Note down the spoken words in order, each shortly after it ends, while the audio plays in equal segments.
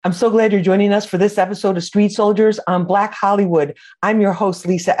I'm so glad you're joining us for this episode of Street Soldiers on Black Hollywood. I'm your host,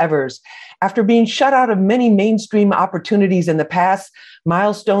 Lisa Evers. After being shut out of many mainstream opportunities in the past,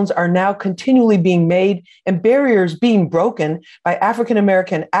 milestones are now continually being made and barriers being broken by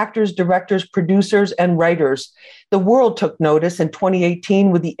African-American actors, directors, producers, and writers. The world took notice in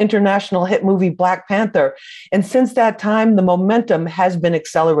 2018 with the international hit movie Black Panther. And since that time, the momentum has been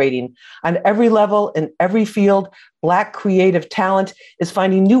accelerating. On every level, in every field, Black creative talent is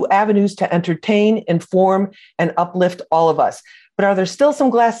finding new avenues to entertain, inform, and uplift all of us. But are there still some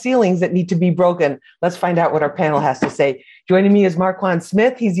glass ceilings that need to be broken? Let's find out what our panel has to say. Joining me is Marquand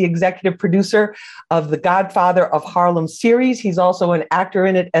Smith. He's the executive producer of the Godfather of Harlem series. He's also an actor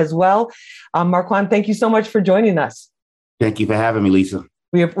in it as well. Marquand, thank you so much for joining us. Thank you for having me, Lisa.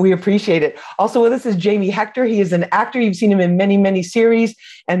 We appreciate it. Also with us is Jamie Hector. He is an actor. You've seen him in many, many series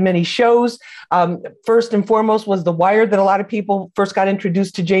and many shows. First and foremost was The Wire that a lot of people first got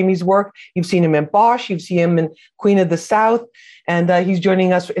introduced to Jamie's work. You've seen him in Bosch. You've seen him in Queen of the South. And he's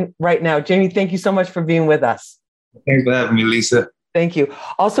joining us right now. Jamie, thank you so much for being with us. Thanks for having me, Lisa. Thank you.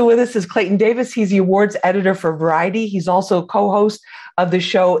 Also with us is Clayton Davis. He's the awards editor for Variety. He's also co-host of the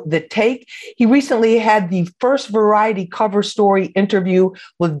show The Take. He recently had the first Variety cover story interview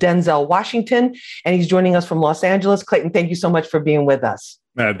with Denzel Washington, and he's joining us from Los Angeles. Clayton, thank you so much for being with us.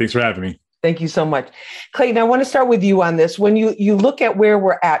 Thanks for having me. Thank you so much. Clayton, I want to start with you on this. When you look at where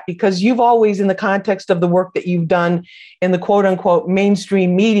we're at, because you've always, in the context of the work that you've done in the quote unquote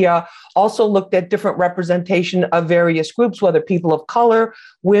mainstream media, also looked at different representation of various groups, whether people of color,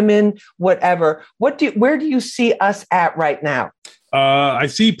 women, whatever. Where do you see us at right now? I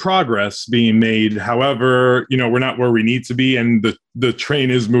see progress being made. However, we're not where we need to be, and the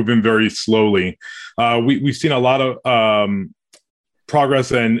train is moving very slowly. We've seen a lot of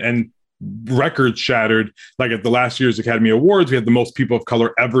progress and records shattered. Like at the last year's Academy Awards, we had the most people of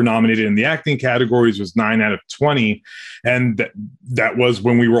color ever nominated in the acting categories, was 9 out of 20. And that was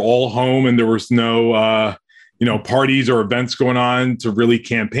when we were all home and there was no, parties or events going on to really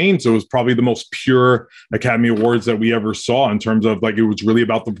campaign. So it was probably the most pure Academy Awards that we ever saw in terms of it was really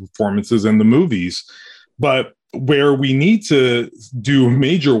about the performances and the movies. But where we need to do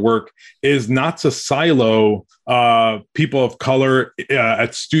major work is not to silo people of color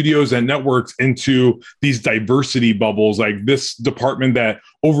at studios and networks into these diversity bubbles, like this department that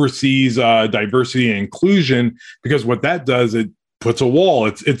oversees diversity and inclusion, because what that does, it puts a wall.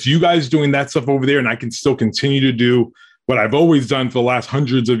 It's you guys doing that stuff over there, and I can still continue to do what I've always done for the last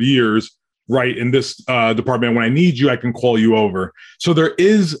hundreds of years, right, in this department. When I need you, I can call you over. So there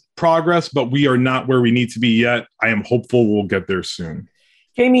is progress, but we are not where we need to be yet. I am hopeful we'll get there soon.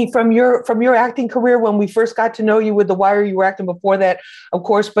 Jamie, from your acting career, when we first got to know you with The Wire, you were acting before that, of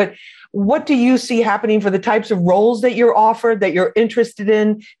course, but what do you see happening for the types of roles that you're offered, that you're interested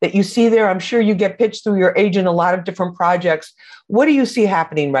in, that you see there? I'm sure you get pitched through your agent a lot of different projects. What do you see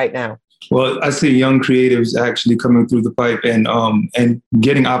happening right now? Well, I see young creatives actually coming through the pipe and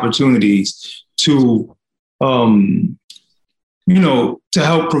getting opportunities to, to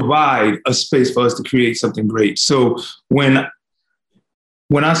help provide a space for us to create something great. So when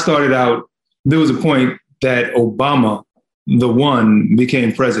I started out, there was a point that Obama, the one,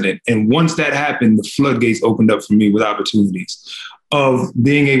 became president. And once that happened, the floodgates opened up for me with opportunities of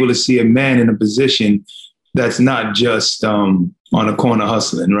being able to see a man in a position that's not just on a corner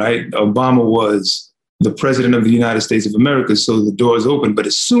hustling, right? Obama was the president of the United States of America, so the doors open. But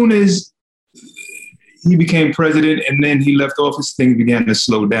as soon as he became president and then he left office, things began to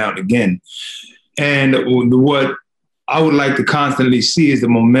slow down again. And what I would like to constantly see is the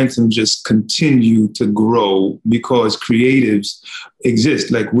momentum just continue to grow, because creatives exist.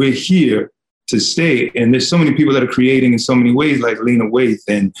 Like, we're here to stay. And there's so many people that are creating in so many ways, like Lena Waithe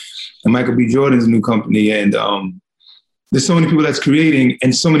and Michael B. Jordan's new company. And there's so many people that's creating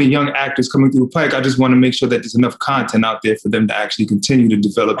and so many young actors coming through the pike. I just want to make sure that there's enough content out there for them to actually continue to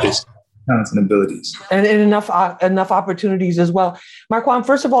develop this talents and abilities. And enough opportunities as well. Marquand,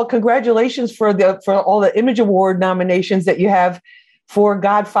 first of all, congratulations for all the Image Award nominations that you have for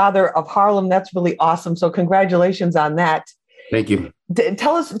Godfather of Harlem. That's really awesome. So congratulations on that. Thank you.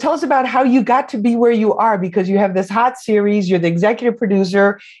 Tell us about how you got to be where you are, because you have this hot series. You're the executive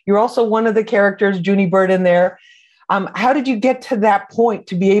producer. You're also one of the characters, Junie Bird, in there. How did you get to that point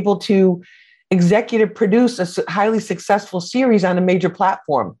to be able to executive produce a highly successful series on a major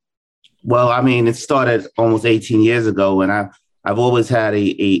platform? Well, I mean, it started almost 18 years ago, and I've always had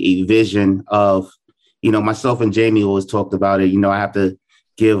a vision of, myself and Jamie always talked about it. I have to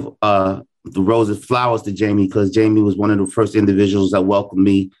give the roses, flowers to Jamie, because Jamie was one of the first individuals that welcomed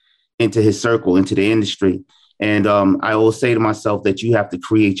me into his circle, into the industry. And I always say to myself that you have to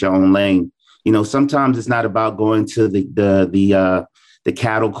create your own lane. You know, sometimes it's not about going to the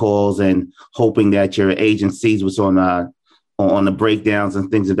cattle calls and hoping that your agent sees what's on the breakdowns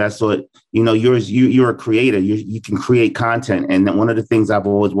and things of that sort. You know, you're a creator. You can create content. And one of the things I've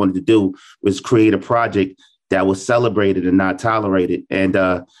always wanted to do was create a project that was celebrated and not tolerated. And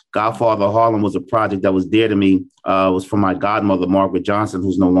Godfather of Harlem was a project that was dear to me. It was from my godmother, Margaret Johnson,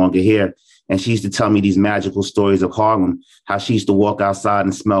 who's no longer here. And she used to tell me these magical stories of Harlem, how she used to walk outside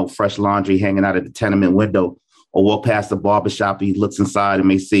and smell fresh laundry hanging out of the tenement window, or walk past the barbershop. He looks inside and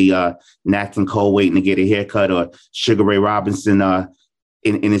may see Nat King Cole waiting to get a haircut, or Sugar Ray Robinson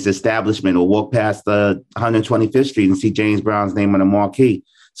in his establishment, or walk past 125th Street and see James Brown's name on the marquee.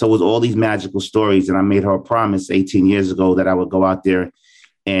 So it was all these magical stories. And I made her a promise 18 years ago that I would go out there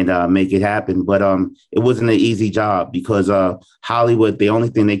and make it happen. But it wasn't an easy job, because Hollywood, the only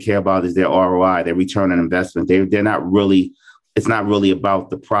thing they care about is their ROI, their return on investment. They're not really, it's not really about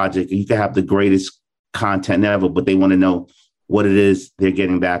the project. You can have the greatest content ever, but they want to know what it is they're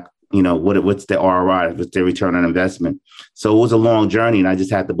getting back. You know, what's their ROI, what's their return on investment. So it was a long journey, and I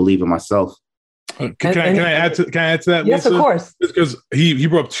just had to believe in myself. Can I add to that? Yes, Lisa? Of course. Because he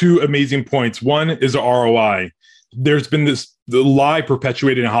brought up two amazing points. One is the ROI. There's been the lie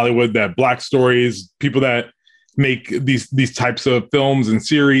perpetuated in Hollywood that Black stories, people that make these types of films and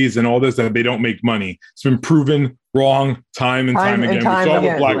series and all this, that they don't make money. It's been proven wrong time and time again. We saw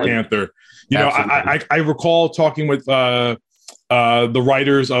with Black Panther. You know, I recall talking with the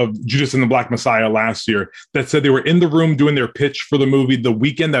writers of Judas and the Black Messiah last year that said they were in the room doing their pitch for the movie the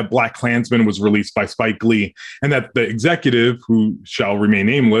weekend that Black Klansman was released by Spike Lee, and that the executive, who shall remain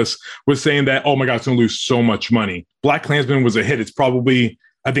nameless, was saying that, oh my God, it's going to lose so much money. Black Klansman was a hit. It's probably,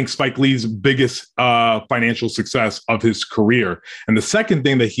 I think, Spike Lee's biggest financial success of his career. And the second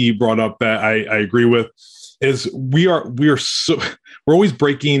thing that he brought up that I agree with is we're always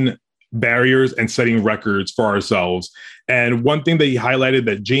breaking barriers and setting records for ourselves. And one thing that he highlighted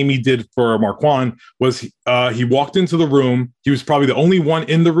that Jamie did for Marquand was he walked into the room. He was probably the only one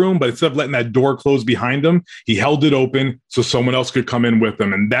in the room, but instead of letting that door close behind him, he held it open so someone else could come in with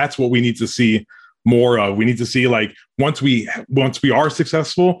him. And that's what we need to see more of. We need to see, like, once we are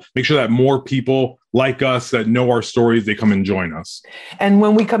successful, make sure that more people like us that know our stories, they come and join us. And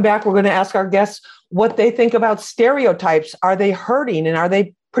when we come back, we're going to ask our guests what they think about stereotypes. Are they hurting, and are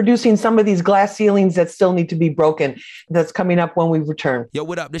they producing some of these glass ceilings that still need to be broken? That's coming up when we return. Yo,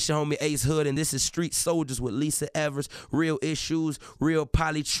 what up? This your homie Ace Hood, and this is Street Soldiers with Lisa Evers. Real issues, real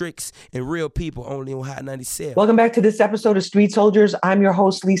politics, and real people, only on Hot 97. Welcome back to this episode of Street Soldiers. I'm your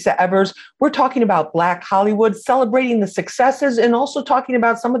host, Lisa Evers. We're talking about Black Hollywood, celebrating the successes, and also talking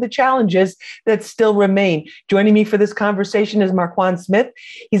about some of the challenges that still remain. Joining me for this conversation is Marquand Smith.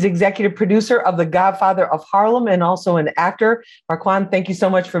 He's executive producer of The Godfather of Harlem and also an actor. Marquand, thank you so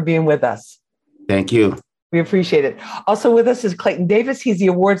much for being with us. Thank you. We appreciate it. Also with us is Clayton Davis. He's the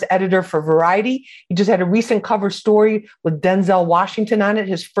awards editor for Variety. He just had a recent cover story with Denzel Washington on it,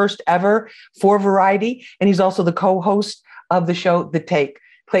 his first ever for Variety. And he's also the co-host of the show, The Take.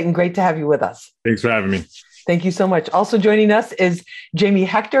 Clayton, great to have you with us. Thanks for having me. Thank you so much. Also joining us is Jamie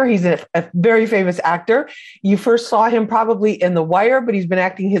Hector. He's a very famous actor. You first saw him probably in The Wire, but he's been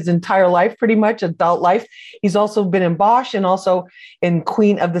acting his entire life, pretty much adult life. He's also been in Bosch and also in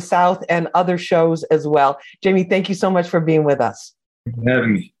Queen of the South and other shows as well. Jamie, thank you so much for being with us. Thanks for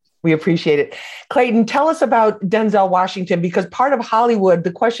having me. We appreciate it. Clayton, tell us about Denzel Washington, because part of Hollywood,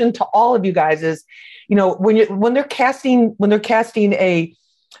 the question to all of you guys is, you know, when they're casting a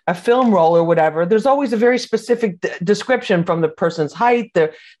film role or whatever, there's always a very specific description from the person's height, the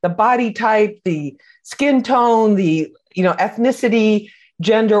body type, the skin tone, the, you know, ethnicity,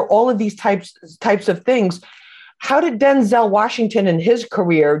 gender, all of these types of things. How did Denzel Washington in his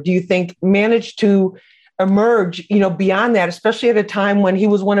career, do you think, manage to emerge, you know, beyond that, especially at a time when he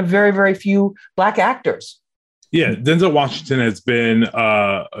was one of very, very few Black actors? Yeah, Denzel Washington has been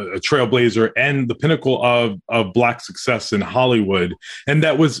a trailblazer and the pinnacle of Black success in Hollywood. And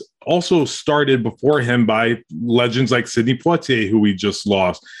that was also started before him by legends like Sidney Poitier, who we just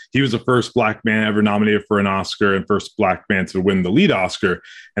lost. He was the first Black man ever nominated for an Oscar and first Black man to win the lead Oscar.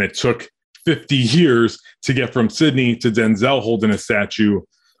 And it took 50 years to get from Sidney to Denzel holding a statue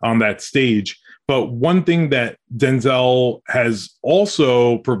on that stage. But one thing that Denzel has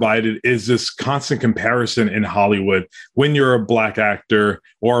also provided is this constant comparison in Hollywood. When you're a Black actor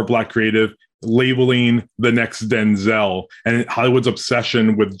or a Black creative, labeling the next Denzel, and Hollywood's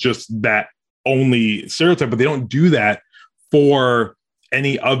obsession with just that only stereotype, but they don't do that for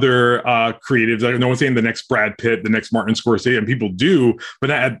any other creatives. No one's saying the next Brad Pitt, the next Martin Scorsese, and people do,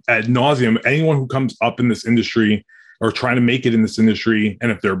 but ad nauseum, anyone who comes up in this industry or trying to make it in this industry,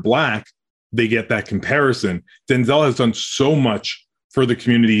 and if they're Black, they get that comparison. Denzel has done so much for the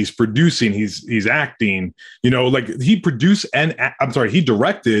community. He's producing, he's acting, like he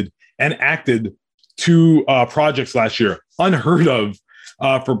directed and acted 2 projects last year, unheard of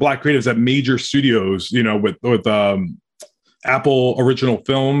for Black creatives at major studios, with Apple Original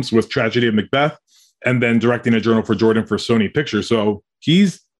Films with Tragedy of Macbeth, and then directing a Journal for Jordan for Sony Pictures. So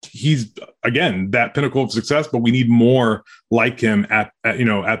he's again that pinnacle of success, but we need more like him at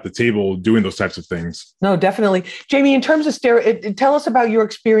the table doing those types of things. No, definitely. Jamie, in terms of tell us about your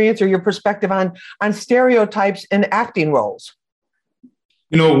experience or your perspective on stereotypes in acting roles.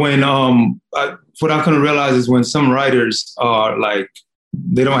 When what I couldn't realize is when some writers are like,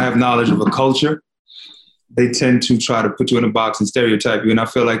 they don't have knowledge of a culture, they tend to try to put you in a box and stereotype you. And I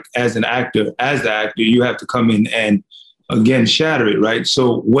feel like as the actor, you have to come in and again, shatter it, right?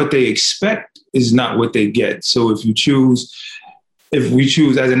 So what they expect is not what they get. So if we choose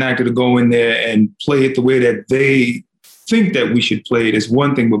as an actor to go in there and play it the way that they think that we should play it is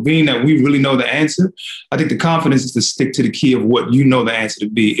one thing, but being that we really know the answer, I think the confidence is to stick to the key of what you know the answer to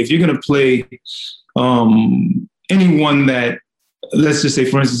be. If you're going to play anyone that, let's just say,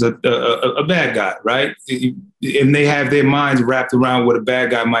 for instance, a bad guy, right? And they have their minds wrapped around what a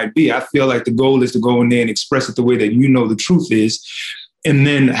bad guy might be. I feel like the goal is to go in there and express it the way that the truth is, and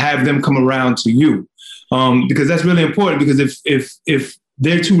then have them come around to you. Because that's really important, because if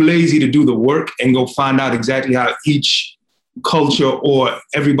they're too lazy to do the work and go find out exactly how each culture or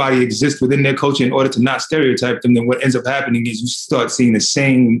everybody exists within their culture in order to not stereotype them, then what ends up happening is you start seeing the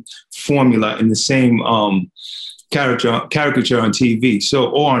same formula and the same caricature on TV,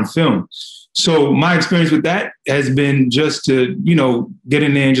 or on film. So my experience with that has been just to, get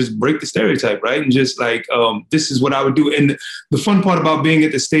in there and just break the stereotype, right? And just like, this is what I would do. And the fun part about being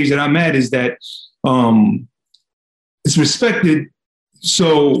at the stage that I'm at is that it's respected.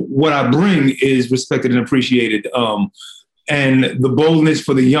 So what I bring is respected and appreciated. And the boldness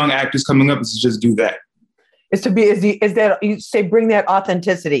for the young actors coming up is to just do that. Is that you say, bring that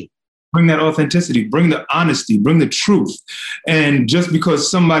authenticity. Bring that authenticity, bring the honesty, bring the truth. And just because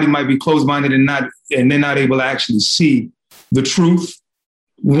somebody might be closed-minded and they're not able to actually see the truth,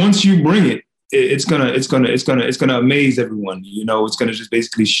 once you bring it, it's gonna amaze everyone. It's gonna just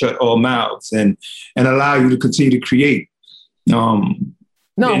basically shut all mouths and allow you to continue to create.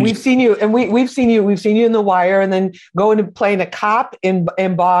 We've seen you, and we've seen you in The Wire, and then going and playing a cop in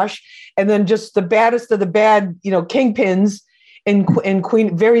Bosch, and then just the baddest of the bad, kingpins. In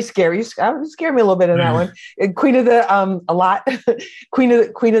Queen, very scary. Scared me a little bit in that one. And Queen of the a lot, Queen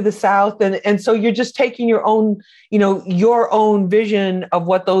of the South, and so you're just taking your own vision of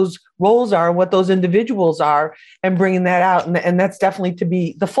what those roles are, what those individuals are, and bringing that out, and that's definitely to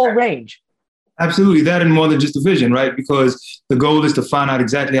be the full range. Absolutely, that and more than just a vision, right? Because the goal is to find out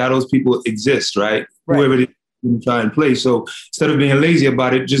exactly how those people exist, right? Whoever it is you try and play. So instead of being lazy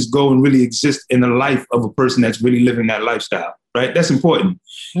about it, just go and really exist in the life of a person that's really living that lifestyle. Right? That's important.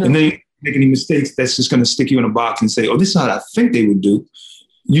 No. And then you make any mistakes, that's just going to stick you in a box and say, oh, this is how I think they would do.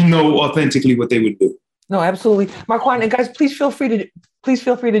 Authentically what they would do. No, absolutely. Marquand, and guys, please feel free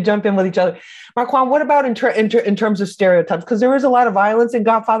to jump in with each other. Marquand, what about in terms of stereotypes? Because there is a lot of violence in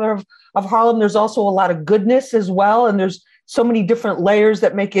Godfather of Harlem. There's also a lot of goodness as well. And there's so many different layers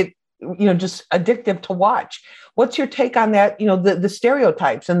that make it, just addictive to watch. What's your take on that? The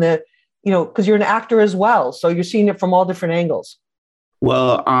stereotypes and because you're an actor as well, so you're seeing it from all different angles.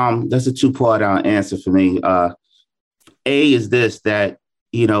 Well, that's a 2-part answer for me. A is this, that,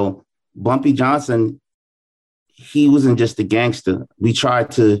 Bumpy Johnson, he wasn't just a gangster. We tried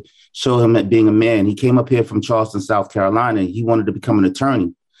to show him that being a man. He came up here from Charleston, South Carolina. He wanted to become an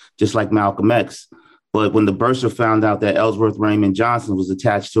attorney, just like Malcolm X. But when the bursar found out that Ellsworth Raymond Johnson was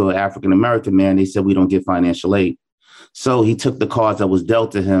attached to an African-American man, they said, we don't get financial aid. So he took the cards that was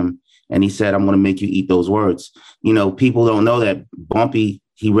dealt to him, and he said, I'm going to make you eat those words. People don't know that Bumpy,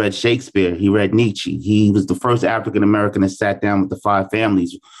 he read Shakespeare, he read Nietzsche. He was the first African-American that sat down with the 5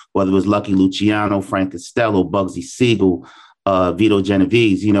 families, whether it was Lucky Luciano, Frank Costello, Bugsy Siegel, Vito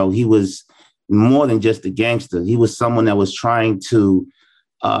Genovese. He was more than just a gangster. He was someone that was trying to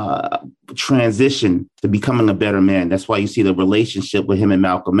transition to becoming a better man. That's why you see the relationship with him and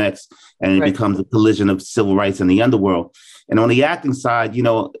Malcolm X, and it becomes a collision of civil rights and the underworld. And on the acting side,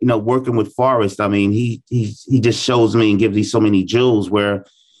 working with Forrest, I mean, he just shows me and gives me so many jewels where,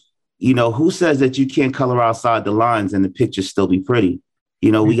 who says that you can't color outside the lines and the picture still be pretty?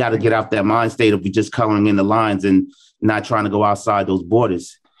 You know, we got to get out that mind state of just coloring in the lines and not trying to go outside those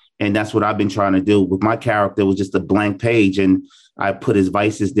borders. And that's what I've been trying to do with my character. It was just a blank page, and I put his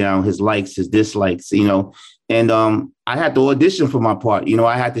vices down, his likes, his dislikes, you know. And I had to audition for my part. You know,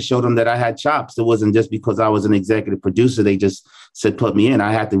 I had to show them that I had chops. It wasn't just because I was an executive producer. They just said, put me in.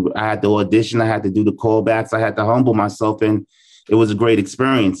 I had to audition. I had to do the callbacks. I had to humble myself. And it was a great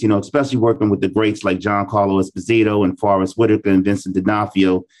experience, you know, especially working with the greats like Giancarlo Esposito and Forrest Whitaker and Vincent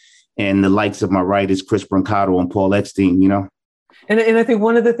D'Onofrio and the likes of my writers, Chris Brancato and Paul Eckstein, you know. And I think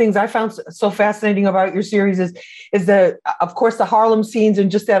one of the things I found so fascinating about your series is that, of course, the Harlem scenes and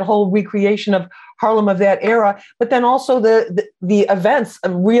just that whole recreation of Harlem of that era, but then also the events,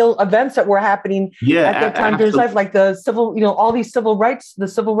 real events that were happening at that time during his life, like the civil, you know, all these civil rights, the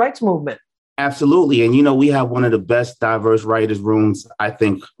civil rights movement. Absolutely. And, you know, we have one of the best diverse writers' rooms, I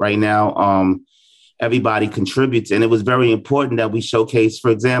think, right now. Everybody contributes. And it was very important that we showcase,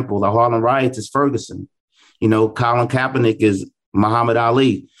 for example, the Harlem Riots is Ferguson. You know, Colin Kaepernick is Muhammad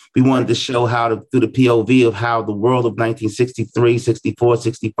Ali. We wanted to show how through the POV of how the world of 1963, 64,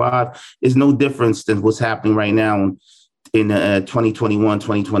 65 is no difference than what's happening right now in 2021,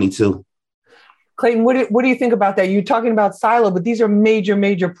 2022. Clayton, what do you think about that? You're talking about Silo, but these are major,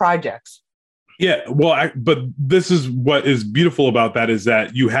 major projects. Yeah, well, but this is what is beautiful about that is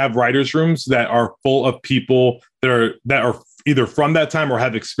that you have writers' rooms that are full of people that are either from that time or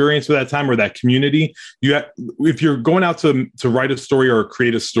have experience with that time or that community. If you're going out to write a story or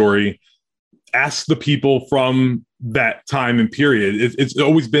create a story, ask the people from that time and period. It's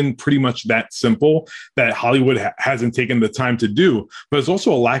always been pretty much that simple that Hollywood hasn't taken the time to do, but it's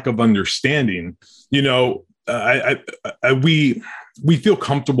also a lack of understanding. You know, we feel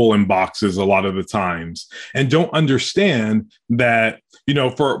comfortable in boxes a lot of the times and don't understand that, you know,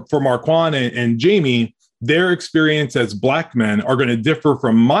 for Marquand and Jamie, their experience as Black men are going to differ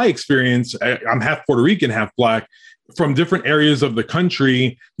from my experience. I'm half Puerto Rican, half Black, from different areas of the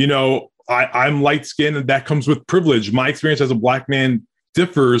country. You know, I'm light skinned and that comes with privilege. My experience as a Black man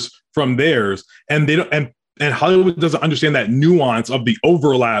differs from theirs. And they don't, and Hollywood doesn't understand that nuance of the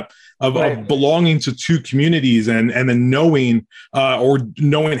overlap of belonging to two communities and then knowing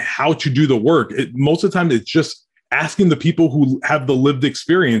how to do the work. Most of the time, it's just asking the people who have the lived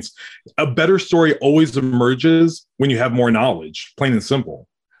experience. A better story always emerges when you have more knowledge, plain and simple.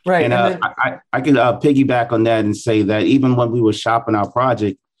 Right. And I can piggyback on that and say that even when we were shopping our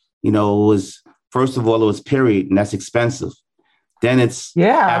project, you know, it was, first of all, it was period, and that's expensive. Then it's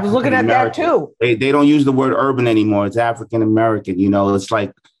I was looking at that too. They don't use the word urban anymore. It's African American. You know, it's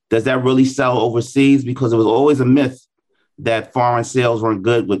like, does that really sell overseas? Because it was always a myth that foreign sales weren't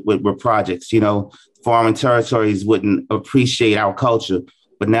good with projects. You know, foreign territories wouldn't appreciate our culture.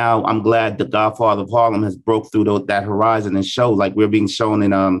 But now I'm glad the Godfather of Harlem has broke through that horizon and show like we're being shown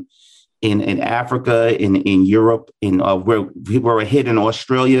in Africa, in Europe, where people were hit in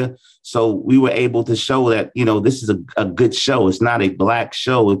Australia. So we were able to show that, you know, this is a good show. It's not a Black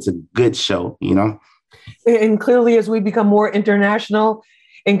show. It's a good show, you know. And clearly, as we become more international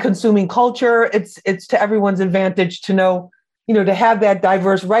in consuming culture, it's to everyone's advantage to know, you know, to have that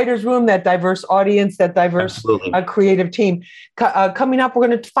diverse writers' room, that diverse audience, that diverse creative team. Coming up, we're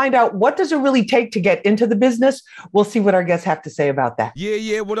going to find out what does it really take to get into the business. We'll see what our guests have to say about that.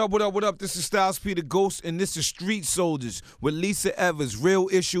 Yeah. What up? This is Styles P the Ghost, and this is Street Soldiers with Lisa Evers. Real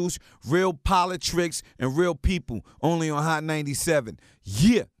issues, real politics, and real people. Only on Hot 97.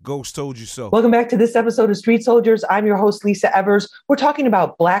 Yeah, Ghost told you so. Welcome back to this episode of Street Soldiers. I'm your host, Lisa Evers. We're talking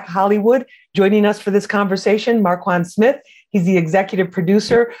about Black Hollywood. Joining us for this conversation, Marquand Smith. He's the executive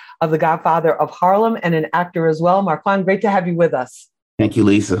producer of The Godfather of Harlem and an actor as well. Marquand, great to have you with us. Thank you,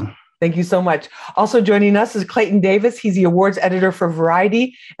 Lisa. Thank you so much. Also joining us is Clayton Davis. He's the awards editor for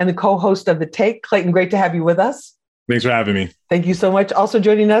Variety and the co-host of The Take. Clayton, great to have you with us. Thanks for having me. Thank you so much. Also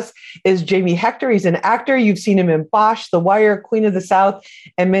joining us is Jamie Hector. He's an actor. You've seen him in Bosch, The Wire, Queen of the South,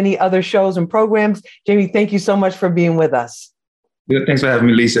 and many other shows and programs. Jamie, thank you so much for being with us. Yeah, thanks for having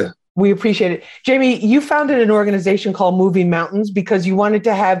me, Lisa. We appreciate it. Jamie, you founded an organization called Moving Mountains because you wanted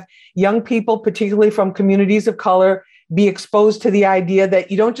to have young people, particularly from communities of color, be exposed to the idea that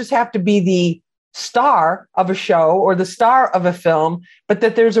you don't just have to be the star of a show or the star of a film, but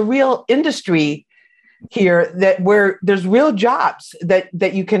that there's a real industry here where there's real jobs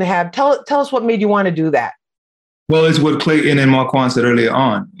that you can have. Tell us what made you want to do that. Well, it's what Clayton and Marquand said earlier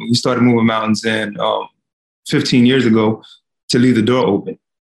on. We started Moving Mountains 15 years ago to leave the door open,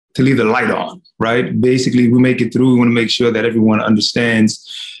 to leave the light on, right? Basically, we make it through. We want to make sure that everyone understands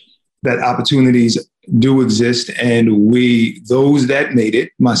that opportunities do exist. And those that made it,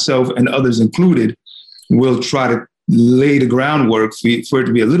 myself and others included, will try to lay the groundwork for it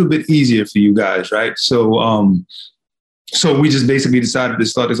to be a little bit easier for you guys, right? So so we just basically decided to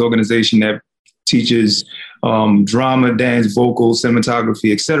start this organization that teaches drama, dance, vocals,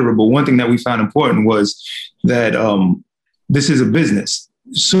 cinematography, etc. But one thing that we found important was that this is a business.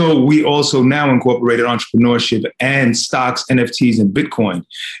 So we also now incorporated entrepreneurship and stocks, NFTs, and Bitcoin.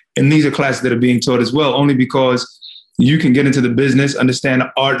 And these are classes that are being taught as well, only because you can get into the business, understand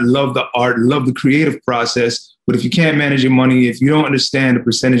the art, love the creative process. But if you can't manage your money, if you don't understand the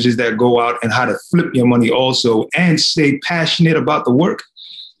percentages that go out and how to flip your money also and stay passionate about the work,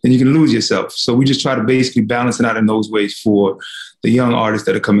 then you can lose yourself. So we just try to basically balance it out in those ways for the young artists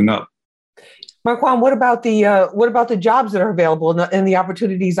that are coming up. Marquand, what about the jobs that are available and the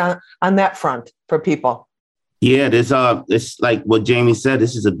opportunities on that front for people? Yeah, it's like what Jamie said.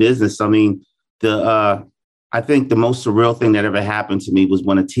 This is a business. I mean, I think the most surreal thing that ever happened to me was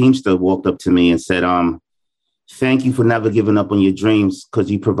when a Teamster walked up to me and said, "Thank you for never giving up on your dreams, because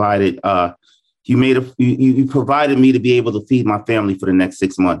you provided you provided me to be able to feed my family for the next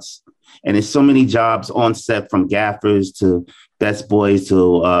 6 months." And there's so many jobs on set, from gaffers to best boys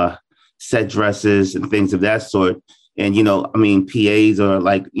to set dressers and things of that sort. And, I mean, PAs are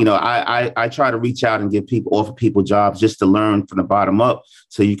like, I try to reach out and offer people jobs just to learn from the bottom up,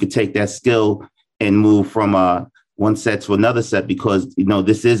 so you could take that skill and move from one set to another set, because,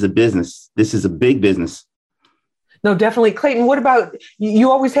 this is a business. This is a big business. No, definitely. Clayton, what about,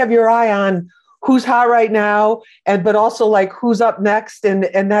 you always have your eye on who's hot right now, but also like who's up next and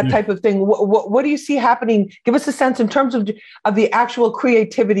that type of thing. What do you see happening? Give us a sense in terms of the actual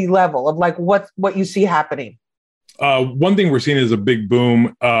creativity level of like what you see happening. One thing we're seeing is a big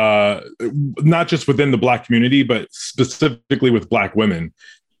boom, not just within the Black community, but specifically with Black women.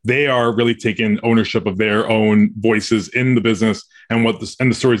 They are really taking ownership of their own voices in the business and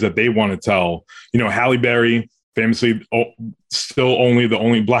the stories that they want to tell. Halle Berry, famously still the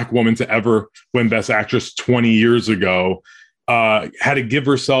only Black woman to ever win Best Actress 20 years ago, had to give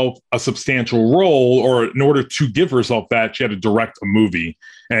herself a substantial role, or in order to give herself that, she had to direct a movie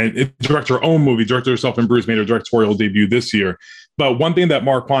and direct her own movie, directed herself, and Bruce made her directorial debut this year. But one thing that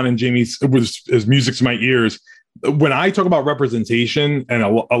Marquand and Jamie is music to my ears, when I talk about representation, and a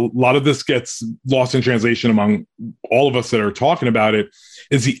lot of this gets lost in translation among all of us that are talking about it,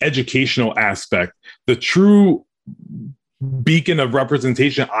 is the educational aspect. The true beacon of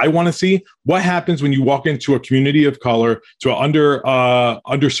representation I want to see: what happens when you walk into a community of color, to an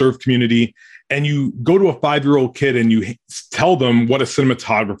underserved community, and you go to a 5-year-old kid and you tell them what a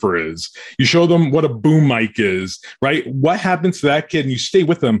cinematographer is. You show them what a boom mic is, right? What happens to that kid? And you stay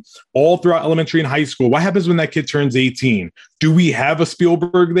with them all throughout elementary and high school. What happens when that kid turns 18? Do we have a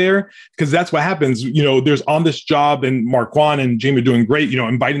Spielberg there? Because that's what happens. There's On This Job, and Marquand and Jamie are doing great,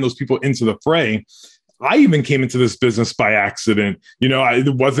 inviting those people into the fray. I even came into this business by accident.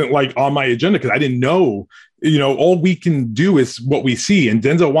 It wasn't like on my agenda, because I didn't know. All we can do is what we see. And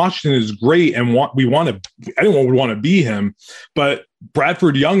Denzel Washington is great, and anyone would want to be him. But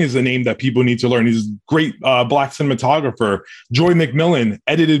Bradford Young is a name that people need to learn. He's a great Black cinematographer. Joy McMillan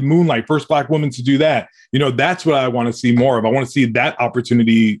edited Moonlight, first Black woman to do that. That's what I want to see more of. I want to see that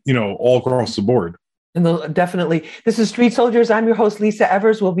opportunity, all across the board. And definitely. This is Street Soldiers. I'm your host, Lisa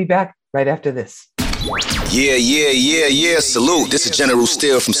Evers. We'll be back right after this. Yeah. Salute. This is General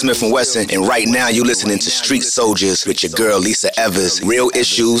Steele from Smith & Wesson, and right now you're listening to Street Soldiers with your girl Lisa Evers. Real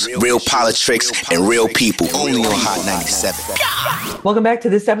issues, real politics, and real people. Only on Hot 97. Welcome back to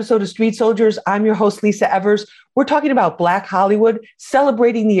this episode of Street Soldiers. I'm your host, Lisa Evers. We're talking about Black Hollywood,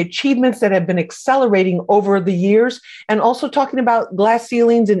 celebrating the achievements that have been accelerating over the years, and also talking about glass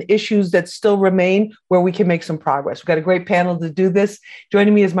ceilings and issues that still remain where we can make some progress. We've got a great panel to do this.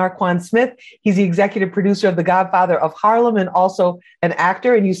 Joining me is Marquand Smith. He's the executive producer of The Godfather of Harlem and also an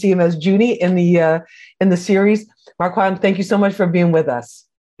actor, and you see him as Junie in the series. Marquand, thank you so much for being with us.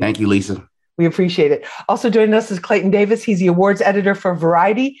 Thank you, Lisa. We appreciate it. Also joining us is Clayton Davis. He's the awards editor for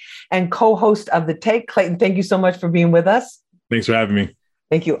Variety and co-host of The Take. Clayton, thank you so much for being with us. Thanks for having me.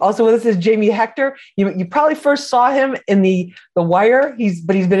 Thank you. Also with us is Jamie Hector. You probably first saw him in The Wire.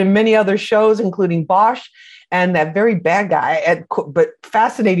 But he's been in many other shows, including Bosch and that very bad guy, but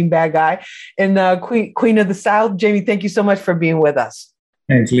fascinating bad guy in Queen of the South. Jamie, thank you so much for being with us.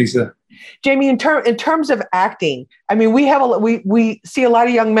 Thanks, Lisa. Jamie, in terms of acting, I mean, we see a lot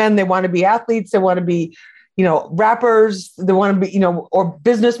of young men. They want to be athletes. They want to be, rappers. They want to be, or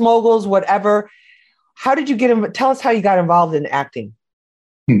business moguls, whatever. How did you tell us how you got involved in acting?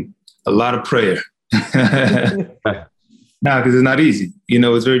 A lot of prayer. Because it's not easy.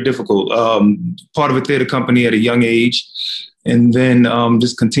 It's very difficult. Part of a theater company at a young age, and then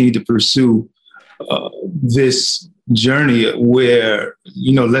just continue to pursue this journey where,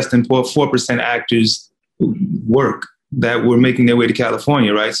 less than 4% actors work that were making their way to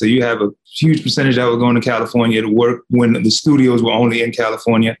California, right? So you have a huge percentage that were going to California to work when the studios were only in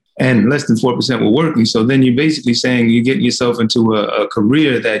California, and less than 4% were working. So then you're basically saying you're getting yourself into a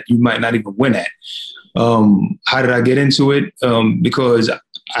career that you might not even win at. How did I get into it? Because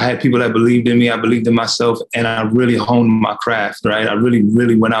I had people that believed in me. I believed in myself, and I really honed my craft, right? I really,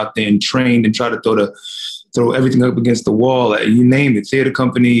 really went out there and trained and tried to throw everything up against the wall. You name it, theater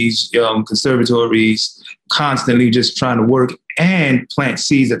companies, conservatories, constantly just trying to work and plant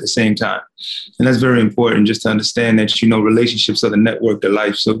seeds at the same time. And that's very important, just to understand that, relationships are the network to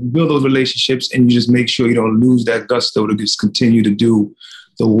life. So build those relationships, and you just make sure you don't lose that gusto to just continue to do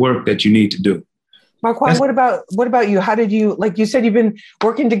the work that you need to do. Marquand, what about you? How did you, like you said, you've been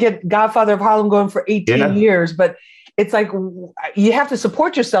working to get Godfather of Harlem going for 18 years, but it's like you have to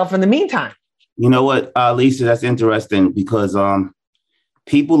support yourself in the meantime. You know what, Lisa, that's interesting because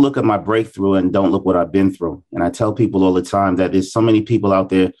people look at my breakthrough and don't look what I've been through. And I tell people all the time that there's so many people out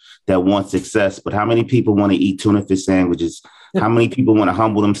there that want success, but how many people want to eat tuna fish sandwiches? How many people want to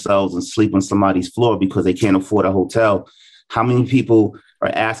humble themselves and sleep on somebody's floor because they can't afford a hotel? How many people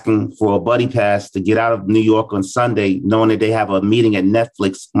are asking for a buddy pass to get out of New York on Sunday, knowing that they have a meeting at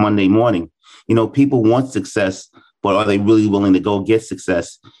Netflix Monday morning? People want success, but are they really willing to go get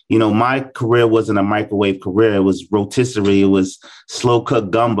success? My career wasn't a microwave career. It was rotisserie. It was slow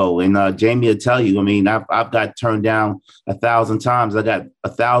cooked gumbo. And Jamie will tell you, I've got turned down 1,000 times. I got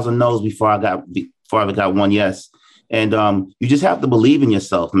 1,000 no's before I got one yes. And you just have to believe in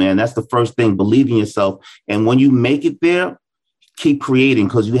yourself, man. That's the first thing. Believe in yourself. And when you make it there, keep creating,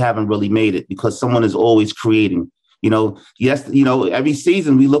 because you haven't really made it, because someone is always creating. Every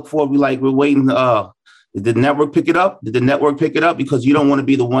season we look forward, we're waiting. Did the network pick it up? Did the network pick it up? Because you don't want to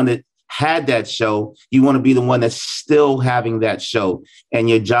be the one that had that show. You want to be the one that's still having that show. And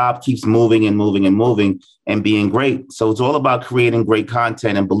your job keeps moving and moving and moving and being great. So it's all about creating great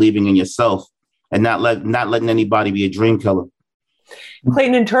content and believing in yourself and not letting anybody be a dream killer.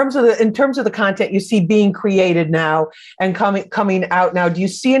 Clayton, in terms of the content you see being created now and coming out now, do you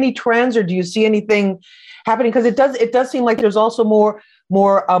see any trends or do you see anything happening? Because it does seem like there's also more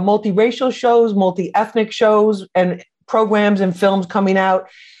multiracial shows, multi-ethnic shows and programs and films coming out.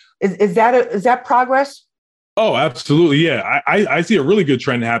 Is that progress? Oh, absolutely. Yeah. I see a really good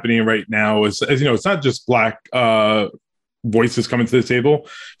trend happening right now. As it's not just Black voices coming to the table.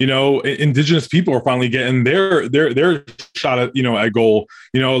 Indigenous people are finally getting their shot at at goal.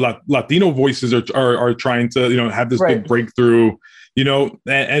 Latino voices are trying to have this big breakthrough.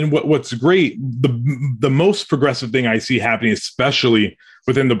 And what's great, the most progressive thing I see happening, especially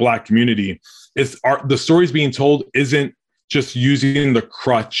within the Black community, is the stories being told isn't just using the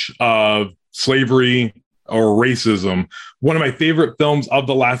crutch of slavery or racism. One of my favorite films of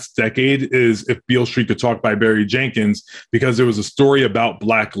the last decade is If Beale Street Could Talk by Barry Jenkins, because it was a story about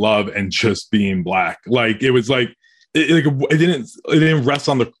Black love and just being Black. It didn't rest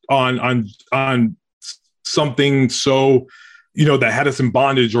on something so that had us in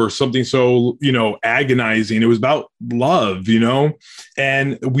bondage or something so agonizing. It was about love,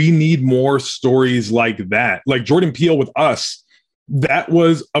 and we need more stories like that. Like Jordan Peele with Us, that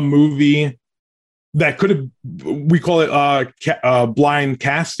was a movie that could have, we call it blind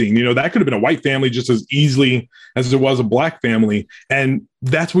casting. That could have been a white family just as easily as it was a Black family. And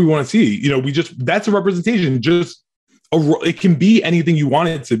that's what we want to see. That's a representation. It can be anything you want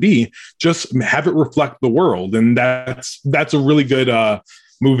it to be. Just have it reflect the world. And that's a really good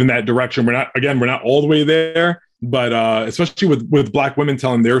move in that direction. We're not all the way there, but especially with Black women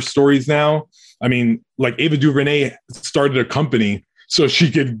telling their stories now. Like Ava DuVernay started a company so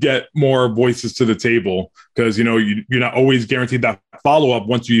she could get more voices to the table, because you're not always guaranteed that follow-up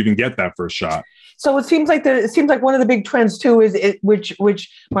once you even get that first shot. So it seems like one of the big trends too is which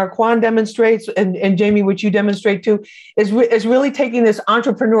Marquand demonstrates and Jamie, which you demonstrate too, is really taking this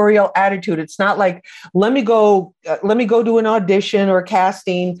entrepreneurial attitude. It's not like let me go do an audition or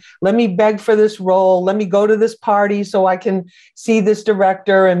casting. Let me beg for this role. Let me go to this party so I can see this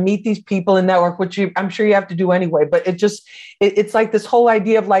director and meet these people and network, which I'm sure you have to do anyway. But it's like this whole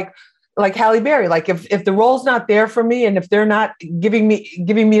idea of like Halle Berry, like if the role's not there for me and if they're not giving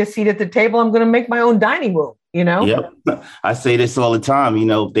me a seat at the table, I'm going to make my own dining room, Yep. I say this all the time,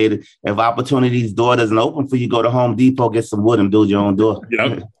 if opportunity's door doesn't open for you, go to Home Depot, get some wood and build your own door.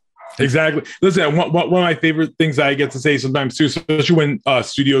 Yep. Exactly. Listen, one of my favorite things I get to say sometimes too, especially when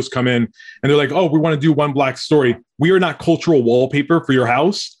studios come in and they're like, oh, we want to do one Black story. We are not cultural wallpaper for your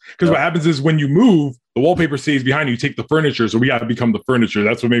house. Because what happens is when you move, The wallpaper stays behind you. You take the furniture, so we got to become the furniture.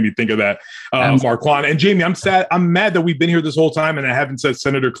 That's what made me think of that. Marquand and Jamie, I'm mad that we've been here this whole time and I haven't said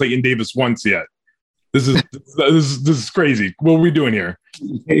Senator Clayton Davis once yet. This is crazy. What are we doing here?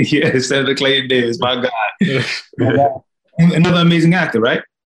 Yeah, Senator Clayton Davis, my God. Another amazing actor, right?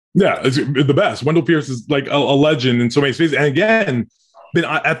 Yeah, it's the best. Wendell Pierce is like a legend in so many spaces. And again, been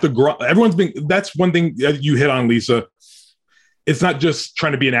at the everyone's been. That's one thing that you hit on, Lisa. It's not just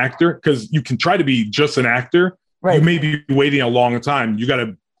trying to be an actor, because you can try to be just an actor. Right. You may be waiting a long time. You got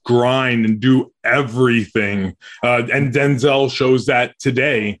to grind and do everything. And Denzel shows that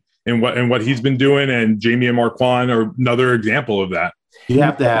today in what he's been doing. And Jamie and Marquand are another example of that. You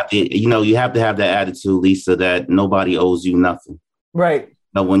have to have that attitude, Lisa, that nobody owes you nothing. Right.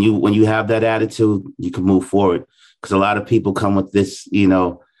 Now, when you have that attitude, you can move forward. Because a lot of people come with this,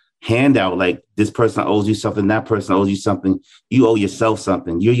 handout, like this person owes you something, that person owes you something. You owe yourself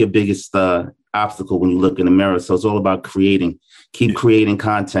something. You're your biggest obstacle when you look in the mirror. So it's all about creating. Keep creating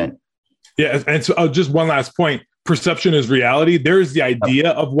content. Yeah, and so just one last point. Perception is reality. There is the idea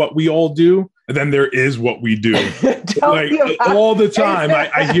of what we all do, and then there is what we do. Like all the time,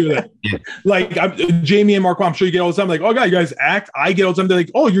 I hear that. Like Jamie and Marco, I'm sure you get all the time. Like, oh God, you guys act. I get all the time. They're like,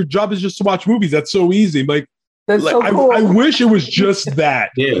 oh, your job is just to watch movies. That's so easy. Like, that's so cool. I wish it was just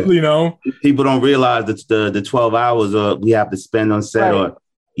that. Yeah. People don't realize that the 12 hours we have to spend on set, right,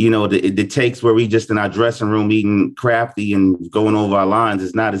 or the takes where we just in our dressing room eating crafty and going over our lines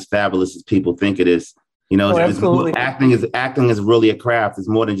is not as fabulous as people think it is. Acting is really a craft. It's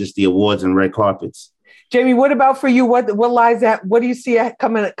more than just the awards and red carpets. Jamie, what about for you? What lies at? What do you see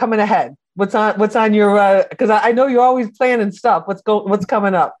coming ahead? What's on your? Because I know you're always planning stuff. What's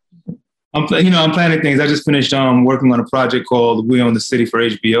coming up? I'm planning things. I just finished working on a project called We Own the City for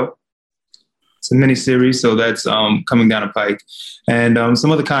HBO. It's a mini series, so that's coming down the pike, and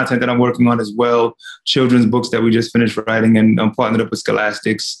some other content that I'm working on as well. Children's books that we just finished writing, and I'm partnered up with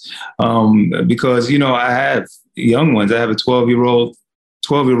Scholastics because I have young ones. I have a 12-year-old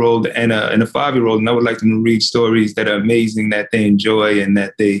and a 5-year-old, and I would like them to read stories that are amazing, that they enjoy, and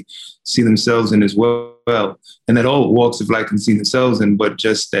that they see themselves in as well, and that all walks of life can see themselves in, but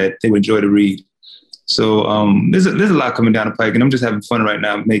just that they would enjoy to read. So there's a lot coming down the pike, and I'm just having fun right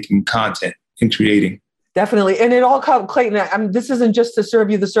now making content and creating. Definitely. And it all comes, Clayton, this isn't just to serve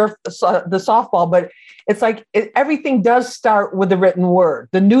you the softball, but it's like everything does start with the written word.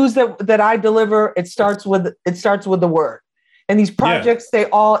 The news that I deliver, it starts with the word. And these projects, they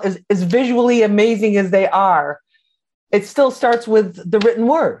all, as visually amazing as they are, it still starts with the written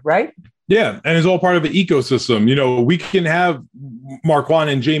word, right? Yeah, and it's all part of the ecosystem. We can have Marquand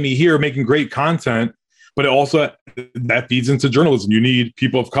and Jamie here making great content, but it also that feeds into journalism. You need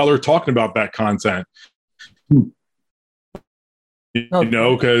people of color talking about that content.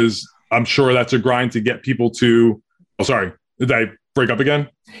 Because I'm sure that's a grind to get people to. Oh, sorry, did I break up again?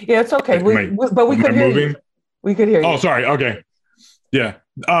 Yeah, it's okay. But we could hear you. We could hear you. Oh, sorry. Okay. Yeah.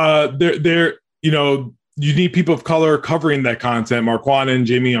 You need people of color covering that content. Marquand and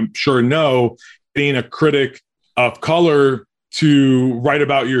Jamie, I'm sure, know being a critic of color to write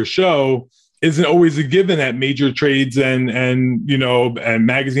about your show isn't always a given at major trades and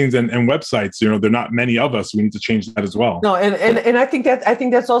magazines and websites. There are not many of us. We need to change that as well. No, and I think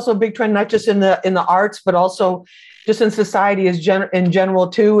that's also a big trend, not just in the arts, but also just in society in general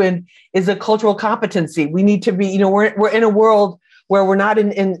too, and is a cultural competency. We need to be, we're in a world where we're not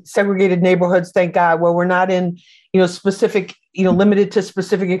in segregated neighborhoods, thank God, where we're not in, specific, limited to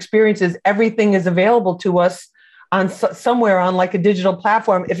specific experiences. Everything is available to us on somewhere on like a digital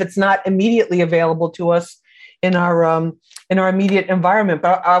platform, if it's not immediately available to us in our immediate environment.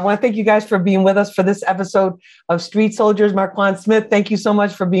 But I want to thank you guys for being with us for this episode of Street Soldiers. Marquand Smith, thank you so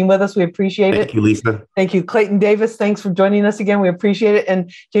much for being with us. We appreciate it. Thank you, Lisa. Thank you. Clayton Davis, thanks for joining us again. We appreciate it. And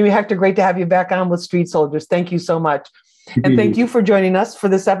Jamie Hector, great to have you back on with Street Soldiers. Thank you so much. And thank you for joining us for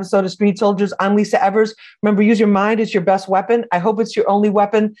this episode of Street Soldiers. I'm Lisa Evers. Remember, use your mind. It's your best weapon. I hope it's your only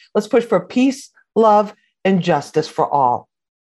weapon. Let's push for peace, love, and justice for all.